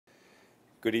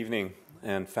Good evening,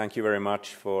 and thank you very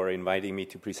much for inviting me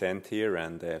to present here,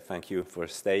 and thank you for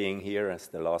staying here as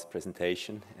the last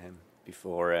presentation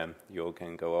before you all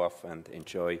can go off and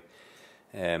enjoy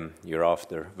your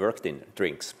after-work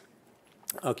drinks.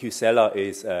 Acucela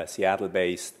is a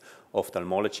Seattle-based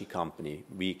ophthalmology company.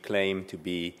 We claim to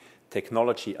be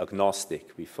technology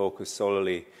agnostic. We focus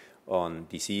solely on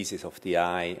diseases of the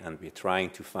eye, and we're trying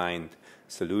to find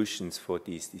solutions for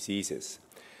these diseases.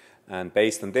 And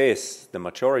based on this, the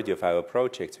majority of our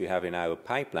projects we have in our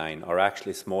pipeline are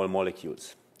actually small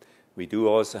molecules. We do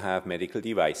also have medical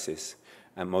devices,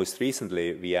 and most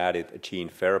recently we added a gene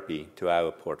therapy to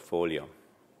our portfolio.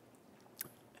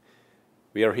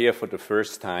 We are here for the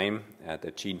first time at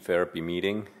a gene therapy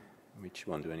meeting. Which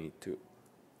one do I need to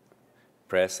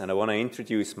press? And I want to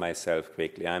introduce myself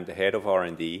quickly. I'm the head of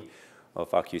R&D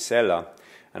of Acucela,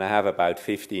 and I have about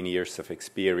 15 years of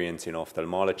experience in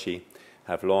ophthalmology.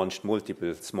 Have launched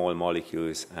multiple small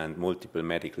molecules and multiple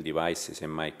medical devices in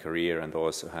my career, and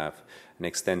also have an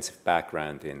extensive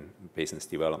background in business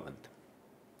development.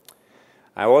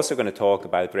 I'm also going to talk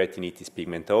about retinitis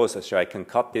pigmentosa, so I can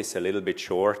cut this a little bit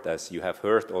short, as you have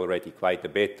heard already quite a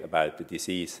bit about the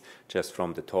disease just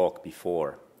from the talk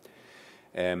before.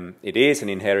 It is an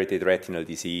inherited retinal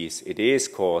disease. It is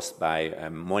caused by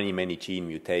many gene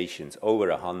mutations. Over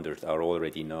 100 are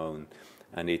already known.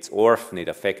 And it's orphan. It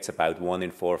affects about 1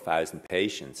 in 4,000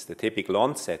 patients. The typical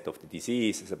onset of the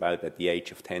disease is about at the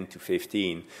age of 10 to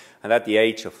 15, and at the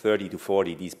age of 30 to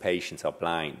 40, these patients are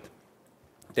blind.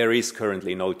 There is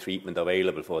currently no treatment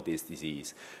available for this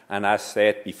disease. And as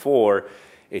said before,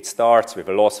 it starts with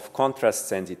a loss of contrast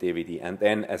sensitivity and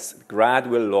then a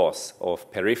gradual loss of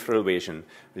peripheral vision,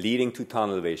 leading to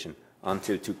tunnel vision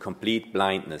until to complete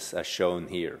blindness, as shown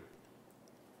here.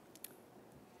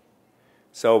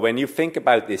 So when you think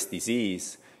about this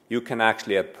disease, you can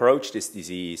actually approach this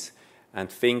disease and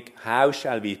think, how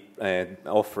shall we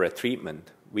offer a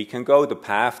treatment? We can go the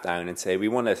path down and say we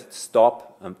want to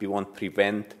stop and we want to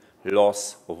prevent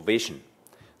loss of vision.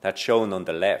 That's shown on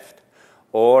the left.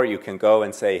 Or you can go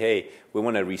and say, hey, we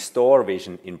want to restore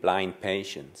vision in blind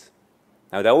patients.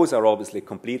 Now those are obviously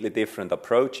completely different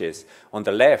approaches. On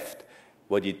the left,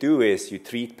 what you do is you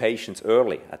treat patients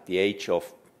early at the age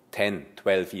of 10,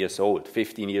 12 years old,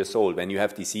 15 years old. When you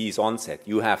have disease onset,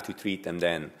 you have to treat them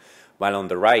then. While on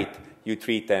the right, you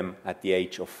treat them at the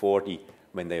age of 40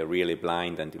 when they are really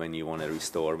blind and when you want to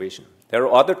restore vision. There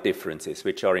are other differences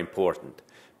which are important.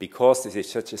 Because this is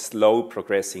such a slow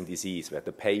progressing disease where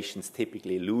the patients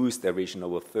typically lose their vision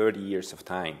over 30 years of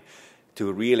time,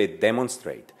 to really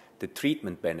demonstrate the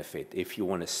treatment benefit, if you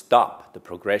want to stop the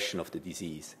progression of the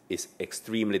disease, is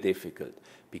extremely difficult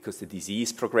because the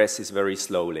disease progresses very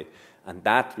slowly, and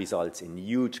that results in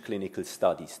huge clinical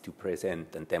studies to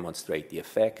present and demonstrate the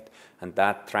effect, and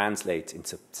that translates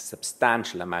into a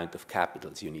substantial amount of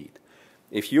capitals you need.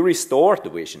 If you restore the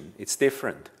vision, it's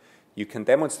different. You can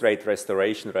demonstrate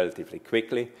restoration relatively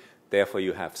quickly, therefore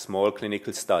you have small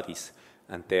clinical studies,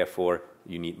 and therefore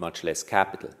you need much less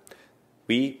capital.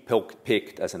 We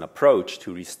picked as an approach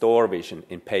to restore vision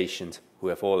in patients who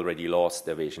have already lost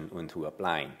their vision and who are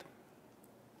blind.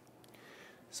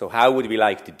 So how would we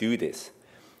like to do this?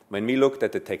 When we looked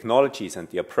at the technologies and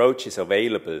the approaches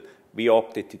available, we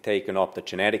opted to take an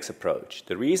optogenetics approach.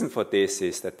 The reason for this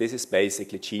is that this is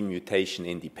basically gene mutation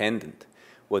independent.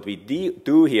 What we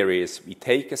do here is we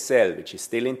take a cell which is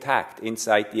still intact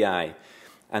inside the eye,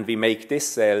 and we make this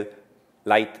cell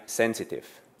light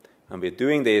sensitive. And we're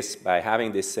doing this by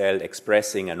having this cell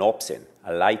expressing an opsin,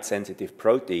 a light-sensitive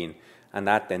protein, and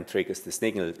that then triggers the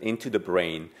signal into the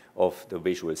brain of the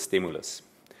visual stimulus.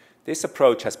 This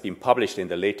approach has been published in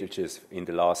the literature in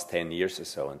the last 10 years or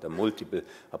so, and there are multiple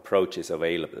approaches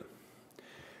available.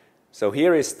 So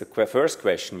here is the first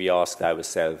question we asked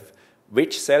ourselves: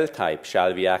 which cell type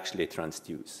shall we actually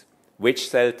transduce? Which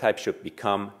cell type should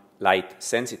become light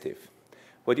sensitive?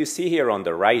 What you see here on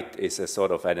the right is a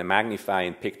sort of a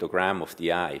magnifying pictogram of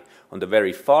the eye. On the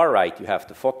very far right, you have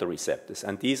the photoreceptors,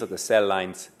 and these are the cell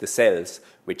lines, the cells,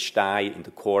 which die in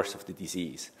the course of the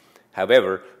disease.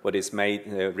 However, what is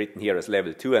written here as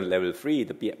level 2 and level 3,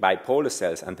 the bipolar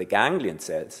cells and the ganglion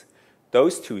cells,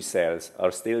 those two cells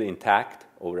are still intact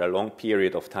over a long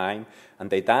period of time,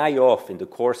 and they die off in the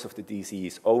course of the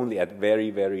disease only at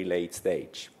very late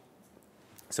stage.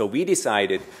 So we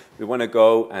decided we want to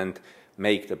go and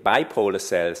make the bipolar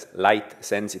cells light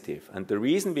sensitive. And the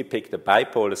reason we picked the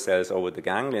bipolar cells over the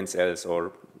ganglion cells,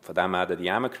 or for that matter the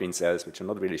amacrine cells, which are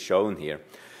not really shown here,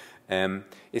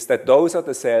 is that those are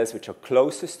the cells which are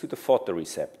closest to the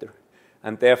photoreceptor,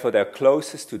 and therefore they're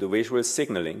closest to the visual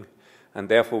signaling, And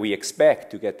therefore, we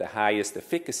expect to get the highest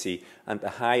efficacy and the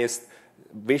highest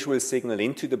visual signal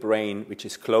into the brain, which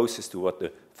is closest to what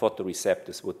the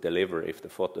photoreceptors would deliver if the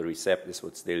photoreceptors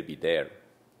would still be there.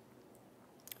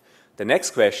 The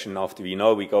next question, after we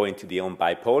know we go into the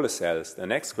bipolar cells, the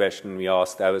next question we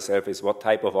asked ourselves is, what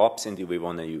type of opsin do we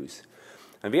want to use?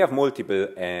 And we have multiple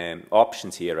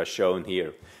options here, as shown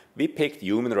here. We picked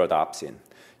human rhodopsin.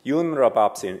 Human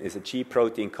rhodopsin is a G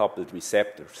protein-coupled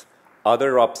receptors.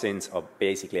 Other opsins are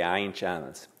basically ion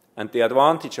channels. And the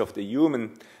advantage of the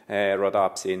human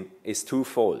rhodopsin is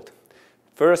twofold.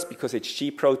 First, because it's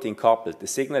G protein-coupled, the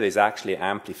signal is actually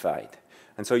amplified.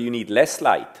 And so you need less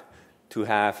light to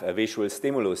have a visual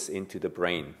stimulus into the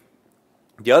brain.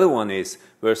 The other one is,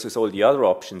 versus all the other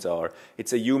options are,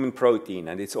 it's a human protein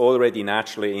and it's already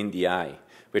naturally in the eye.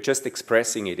 We're just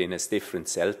expressing it in a different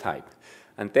cell type.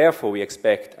 And therefore, we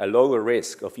expect a lower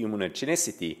risk of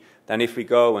immunogenicity than if we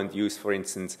go and use, for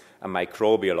instance, a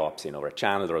microbial opsin or a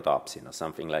channel rhodopsin or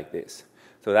something like this.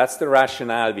 So that's the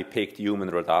rationale we picked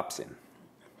human rhodopsin.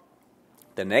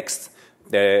 The next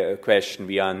question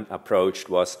we approached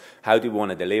was, how do we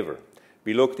want to deliver?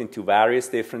 We looked into various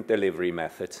different delivery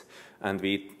methods, and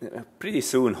we pretty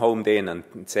soon homed in and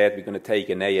said we're going to take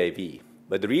an AAV.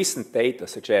 But the recent data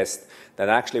suggests that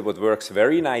actually what works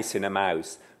very nice in a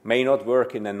mouse may not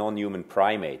work in a non-human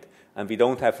primate, and we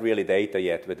don't have really data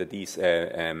yet whether these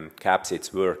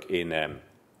capsids work in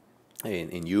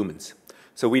humans.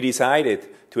 So we decided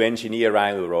to engineer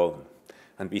our own,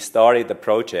 and we started a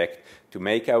project to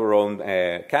make our own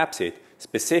capsid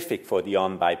specific for the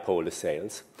bipolar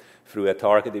cells through a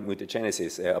targeted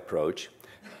mutagenesis approach,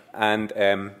 and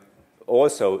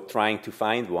also trying to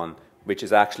find one which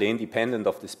is actually independent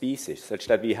of the species, such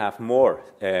that we have more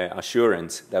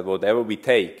assurance that whatever we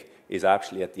take is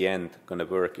actually at the end going to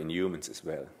work in humans as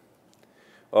well.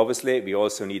 Obviously, we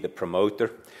also need a promoter,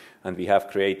 and we have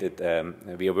created,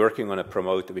 we are working on a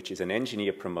promoter which is an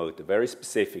engineered promoter, very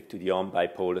specific to the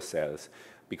bipolar cells,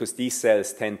 because these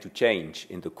cells tend to change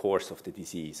in the course of the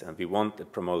disease, and we want a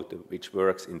promoter which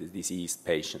works in the diseased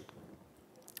patient,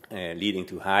 leading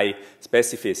to high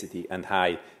specificity and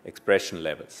high expression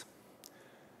levels.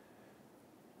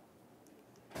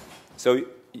 So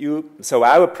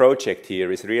our project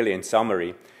here is really, in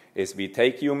summary, is we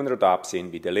take human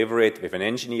rhodopsin, we deliver it with an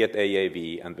engineered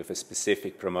AAV and with a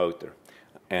specific promoter.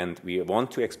 And we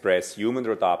want to express human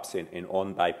rhodopsin in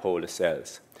bipolar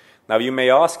cells. Now, you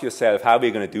may ask yourself, how are we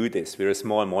going to do this? We're a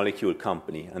small molecule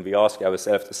company, and we ask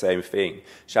ourselves the same thing.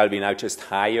 Shall we now just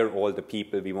hire all the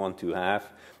people we want to have?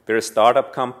 We're a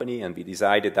startup company, and we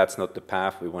decided that's not the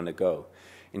path we want to go.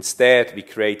 Instead, we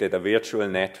created a virtual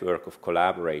network of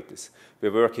collaborators.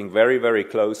 We're working very, very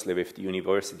closely with the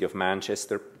University of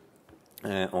Manchester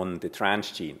on the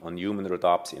transgene, on human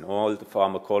rhodopsin, all the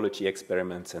pharmacology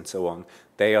experiments and so on.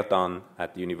 They are done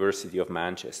at the University of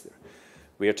Manchester.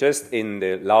 We are just in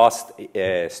the last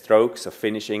strokes of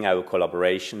finishing our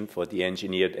collaboration for the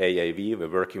engineered AAV. We're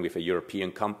working with a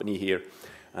European company here,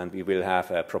 and we will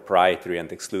have proprietary and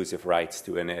exclusive rights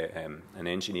to an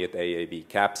engineered AAV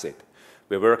capsid.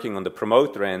 We're working on the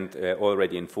promoter end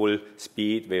already in full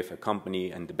speed with a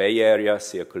company in the Bay Area,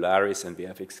 Circularis, and we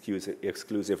have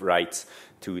exclusive rights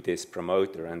to this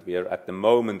promoter. And we are at the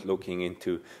moment looking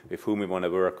into with whom we want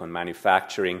to work on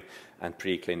manufacturing and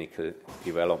preclinical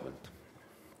development.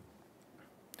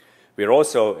 We're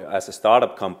also, as a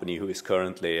startup company who is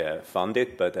currently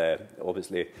funded, but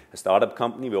obviously a startup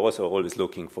company, we're also always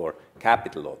looking for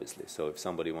capital, obviously. So if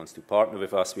somebody wants to partner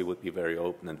with us, we would be very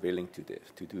open and willing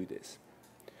to do this.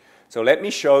 So let me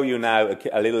show you now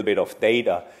a little bit of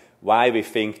data, why we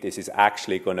think this is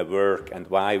actually going to work and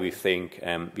why we think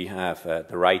we have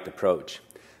the right approach.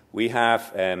 We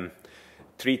have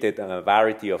treated a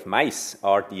variety of mice,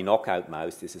 Ph.D. knockout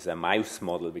mouse. This is a mouse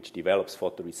model which develops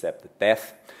photoreceptor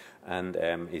death and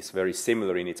is very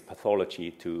similar in its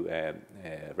pathology to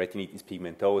retinitis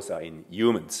pigmentosa in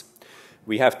humans.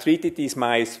 We have treated these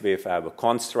mice with our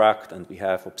construct, and we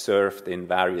have observed in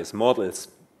various models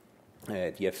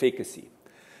the efficacy.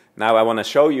 Now I want to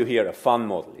show you here a fun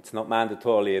model. It's not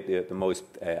mandatorily the most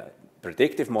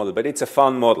predictive model, but it's a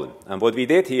fun model. And what we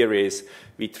did here is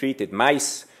we treated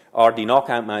mice, Ph.D.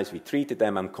 knockout mice, we treated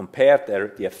them and compared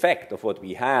the effect of what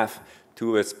we have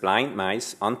towards blind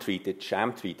mice, untreated,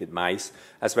 sham-treated mice,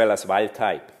 as well as wild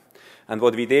type. And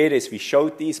what we did is we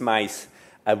showed these mice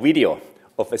a video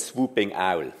of a swooping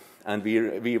owl. And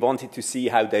we wanted to see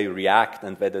how they react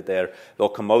and whether their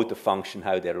locomotive function,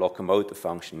 how their locomotive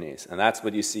function is. And that's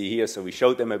what you see here. So we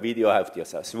showed them a video of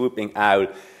this swooping owl.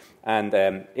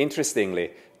 And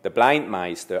interestingly, the blind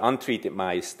mice, the untreated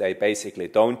mice, they basically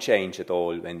don't change at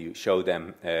all when you show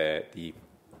them the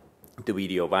the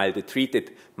video, while the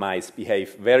treated mice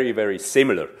behave very, very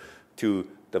similar to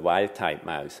the wild-type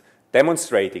mouse,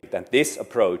 demonstrating that this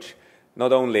approach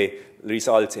not only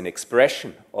results in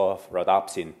expression of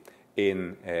rhodopsin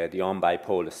in the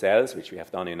unbipolar cells, which we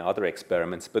have done in other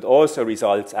experiments, but also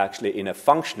results actually in a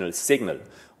functional signal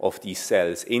of these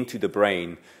cells into the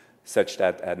brain, such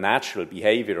that a natural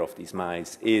behavior of these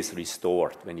mice is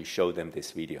restored when you show them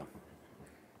this video.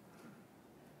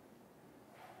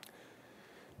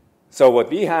 So what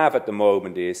we have at the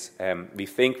moment is we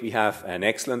think we have an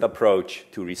excellent approach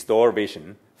to restore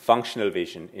vision, functional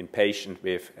vision, in patients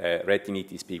with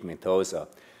retinitis pigmentosa.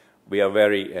 We are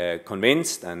very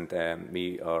convinced, and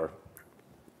we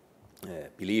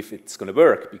believe it's going to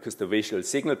work because the visual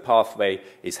signal pathway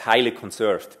is highly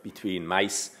conserved between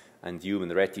mice and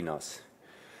human retinas.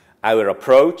 Our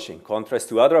approach, in contrast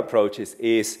to other approaches,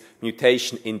 is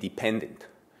mutation independent.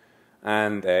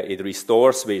 And it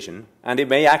restores vision, and it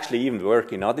may actually even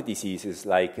work in other diseases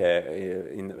like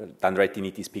than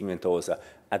retinitis pigmentosa,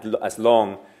 as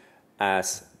long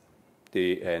as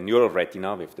the neural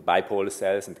retina with the bipolar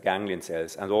cells and the ganglion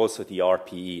cells, and also the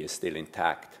RPE is still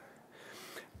intact.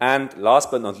 And last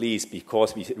but not least,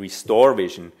 because we restore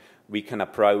vision, we can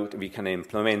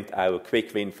implement our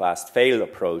quick win, fast fail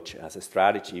approach as a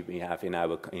strategy we have in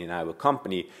our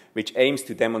company, which aims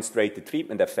to demonstrate the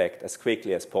treatment effect as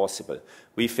quickly as possible.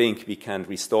 We think we can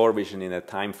restore vision in a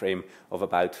time frame of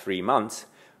about 3 months,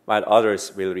 while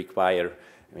others will require,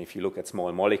 if you look at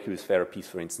small molecules therapies,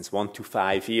 for instance, 1 to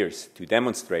 5 years to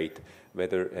demonstrate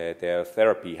whether their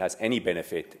therapy has any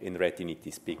benefit in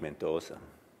retinitis pigmentosa.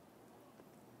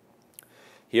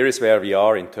 Here is where we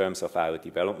are in terms of our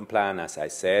development plan. As I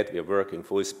said, we are working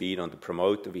full speed on the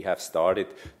promoter. We have started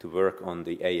to work on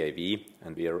the AAV,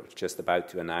 and we are just about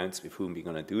to announce with whom we're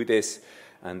going to do this.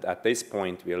 And at this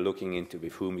point, we are looking into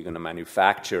with whom we're going to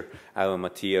manufacture our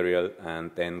material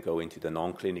and then go into the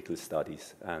non-clinical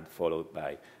studies, and followed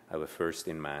by our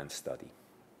first-in-man study.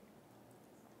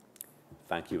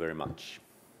 Thank you very much.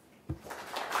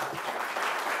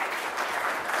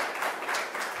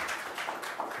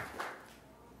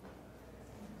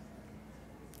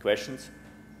 Questions?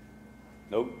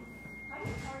 No? How do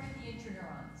you target the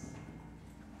interneurons?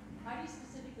 How do you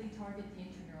specifically target the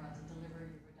interneurons and deliver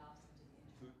your rhodopsin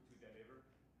to the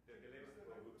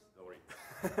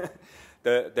interneurons?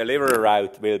 The delivery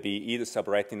route will be either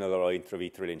subretinal or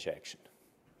intravitreal injection.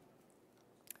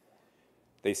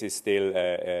 This is still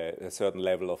a certain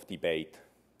level of debate.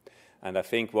 And I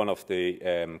think one of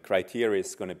the criteria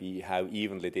is going to be how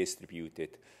evenly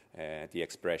distributed the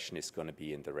expression is going to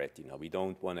be in the retina. We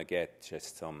don't want to get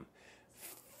just some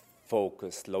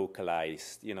focused,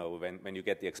 localized, when you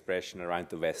get the expression around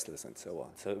the vessels and so on.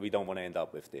 So we don't want to end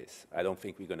up with this. I don't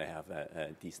think we're going to have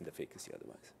a decent efficacy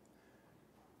otherwise.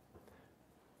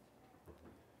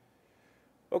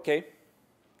 Okay.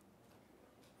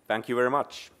 Thank you very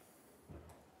much.